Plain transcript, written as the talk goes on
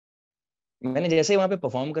मैंने जैसे ही वहां पे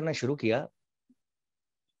परफॉर्म करना शुरू किया,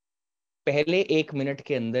 पहले 1 मिनट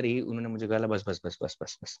के अंदर ही उन्होंने मुझे कहा बस बस बस बस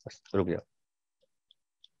बस बस बस रुक जाओ।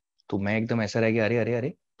 तो मैं एकदम ऐसा रह गया, अरे अरे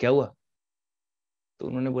अरे क्या हुआ? तो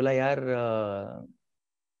उन्होंने बोला यार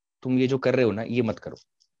तुम ये जो कर रहे हो ना ये मत करो।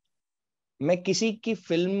 मैं किसी की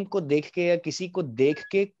फिल्म को देख के या किसी को देख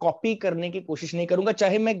के कॉपी करने की कोशिश नहीं करूंगा,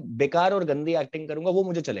 चाहे मैं बेकार और गंदी एक्टिंग करूंगा वो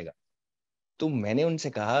मुझे चलेगा। तो मैंने उनसे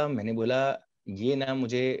कहा, मैंने बोला ये ना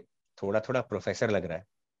मुझे थोड़ा थोड़ा प्रोफेसर लग रहा है।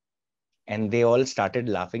 And they all started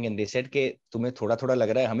laughing and they said कि तुम्हें थोड़ा थोड़ा लग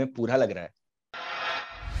रहा है, हमें पूरा लग रहा है।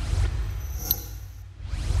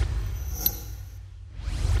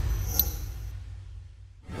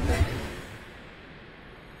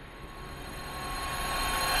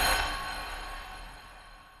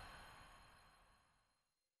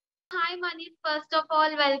 Hi Manit, first of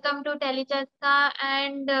all, welcome to tellychaska.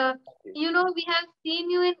 And we have seen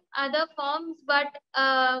you in other forms, but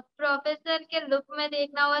Professor ke look mein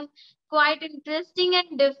dekhna was quite interesting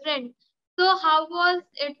and different. So, how was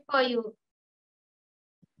it for you?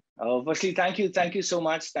 Firstly, thank you so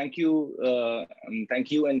much. Thank you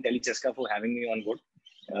and tellychaska for having me on board.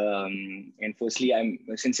 And firstly, I'm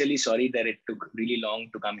sincerely sorry that it took really long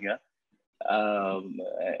to come here.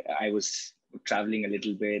 I was traveling a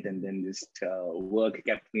little bit, and then just work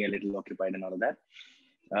kept me a little occupied and all of that.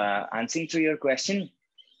 Answering to your question,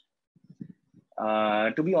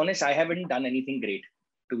 to be honest, I haven't done anything great.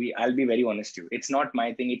 I'll be very honest with you. It's not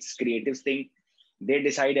my thing. It's creative's thing. They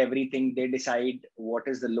decide everything. They decide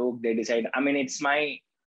what is the look. They decide. I mean, it's my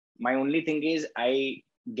only thing is I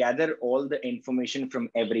gather all the information from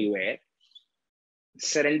everywhere,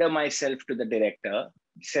 surrender myself to the director,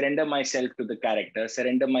 surrender myself to the character,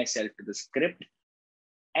 surrender myself to the script,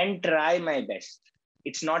 and try my best.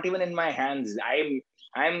 It's not even in my hands.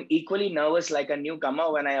 I'm equally nervous like a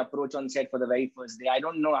newcomer when I approach on set for the very first day. I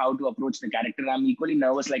don't know how to approach the character. I'm equally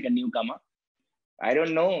nervous like a newcomer. I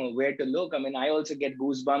don't know where to look. I mean, I also get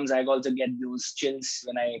goosebumps. I also get those chills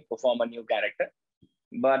when I perform a new character.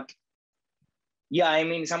 But yeah, I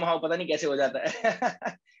mean, somehow pata nahi kaise ho jata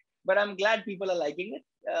hai. But I'm glad people are liking it.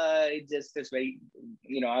 It's very,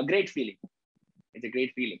 a great feeling. It's a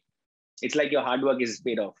great feeling. It's like your hard work is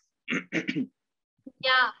paid off.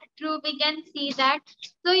 Yeah, true. We can see that.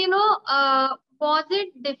 So, was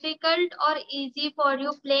it difficult or easy for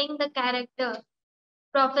you playing the character,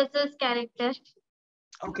 Professor's character?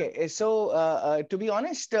 Okay, so to be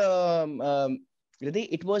honest, Riddhi,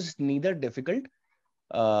 it was neither difficult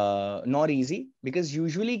nor easy, because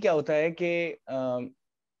usually क्या होता है कि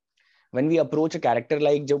when we approach a character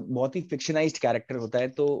like जो बहुत ही fictionized character होता है,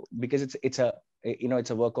 तो because it's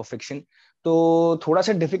a work of fiction, तो थोड़ा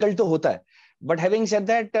सा difficult तो होता है. But having said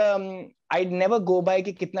that, I never go by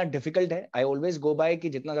कि कितना difficult है. I always go by कि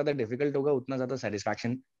जितना ज़्यादा difficult होगा उतना ज़्यादा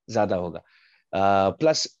satisfaction ज़्यादा होगा.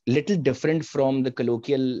 Plus, little different from the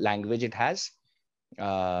colloquial language it has.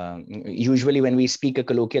 Usually when we speak a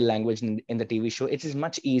colloquial language in the TV show, it is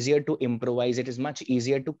much easier to improvise. It is much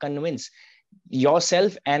easier to convince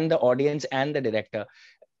yourself and the audience and the director.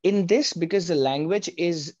 In this, because the language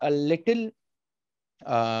is a little,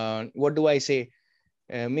 what do I say?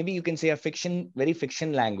 Maybe you can say very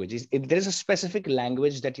fiction language. There is a specific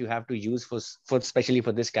language that you have to use for especially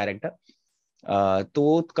for this character.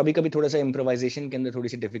 तो कभी-कभी थोड़ा सा improvisation के अंदर थोड़ी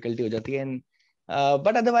सी difficulty हो जाती है.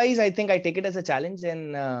 But otherwise, I think I take it as a challenge,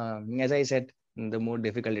 and as I said, the more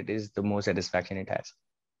difficult it is, the more satisfaction it has.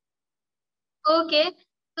 Okay,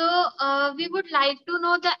 so we would like to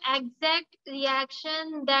know the exact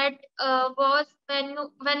reaction that was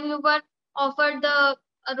when you were offered the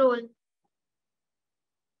role.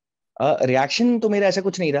 Reaction तो मेरा ऐसा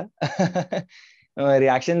कुछ नहीं रहा.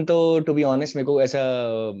 Reaction तो to be honest मेरे को ऐसा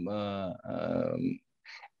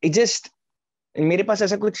it just मेरे पास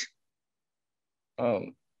ऐसा कुछ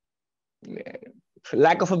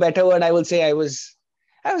lack of a better word, I will say I was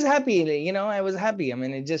happy. I was happy. I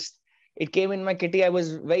mean, it came in my kitty. I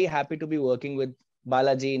was very happy to be working with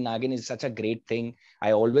Balaji. Naagin is such a great thing.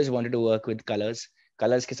 I always wanted to work with Colors.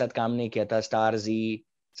 Colors के साथ काम नहीं किया था. Star Z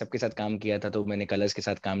सबके साथ काम किया था, तो मैंने Colors के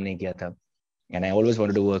साथ काम नहीं किया था. And I always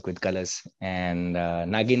wanted to work with Colors. And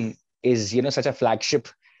Naagin is such a flagship.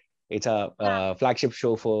 It's a flagship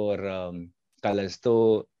show for Colors.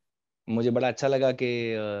 तो मुझे बड़ा अच्छा लगा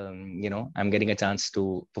कि I'm getting a chance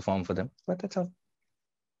to perform for them. But that's all.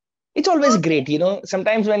 It's always great,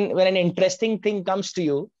 sometimes when an interesting thing comes to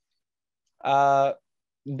you,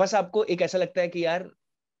 बस आपको एक ऐसा लगता है कि यार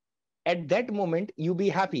at that moment you be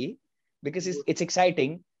happy because it's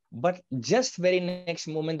exciting, but just very next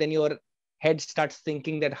moment then your head starts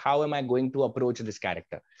thinking that how am I going to approach this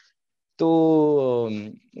character. तो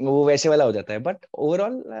वो वैसे वाला हो जाता है, but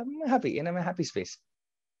overall I am happy in a happy space.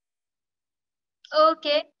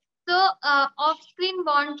 Okay, तो of screen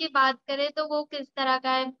bond की बात करें तो वो किस तरह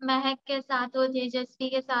का है? महक के साथ हो, तेजस्वी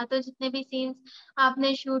के साथ हो, जितने भी सीन्स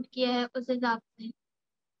आपने शूट किए हैं उस हिसाब से।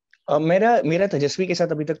 मेरा मेरा तेजस्वी के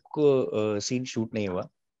साथ अभी तक सीन शूट नहीं हुआ।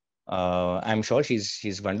 I am sure she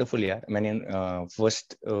is wonderful यार। मैंने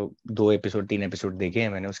फर्स्ट 2 एपिसोड 3 एपिसोड देखे हैं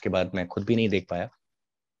मैंने, उसके बाद मैं खुद भी नहीं देख पाया।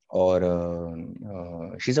 और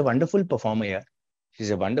she is a wonderful performer यार, she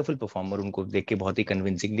is a wonderful performer. उनको देख के बहुत ही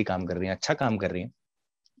कन्विंसिंगली काम कर रही हैं, अच्छा काम कर रही हैं।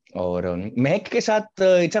 और महक के साथ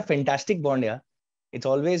इट्स अ फैंटास्टिक बॉन्ड यार, इट्स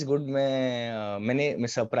ऑलवेज गुड। मैंने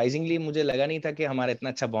सरप्राइजिंगली मुझे लगा नहीं था कि हमारा इतना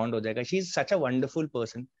अच्छा बॉन्ड हो जाएगा। She is such a wonderful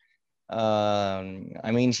person.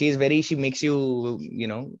 I mean, she makes you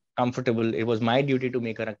know, comfortable. It was my duty to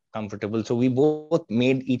make her comfortable. So we both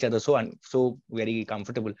made each other so very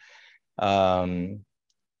comfortable. Um,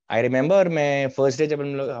 I remember मैं first day जब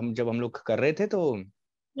हम लोग कर रहे थे तो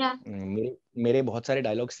या मेरे बहुत सारे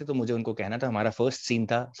डायलॉग्स थे, तो मुझे उनको कहना था। हमारा फर्स्ट सीन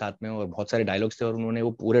था साथ में और बहुत सारे डायलॉग्स थे, और उन्होंने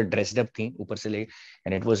वो पूरे ड्रेस्ड अप थी ऊपर से ले।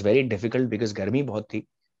 And it was very difficult because गर्मी बहुत थी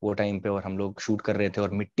वो टाइम पे, और हम लोग शूट कर रहे थे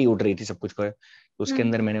और मिट्टी उड़ रही थी सब कुछ पर। उसके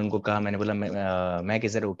अंदर मैंने उनको कहा, मैंने बोला मैं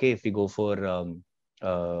is it okay if we go for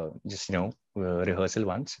just rehearsal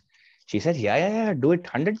once? She said या do it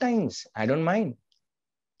 100 times, I don't mind.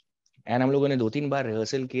 And हम लोगों ने 2-3 बार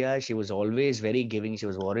रिहर्सल किया। She was always very giving, she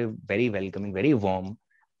was very welcoming, very warm,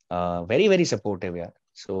 very very supportive यार।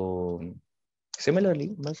 So similarly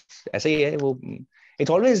बस ऐसा ही है वो।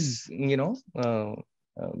 It's always you know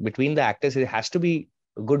between the actors it has to be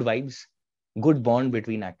good vibes, good bond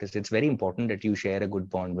between actors. It's very important that you share a good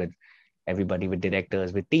bond with everybody, with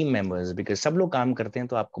directors, with team members, because सब लोग काम करते हैं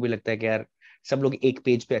तो आपको भी लगता है कि यार सब लोग एक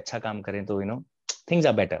पेज पे अच्छा काम करें तो things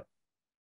are better.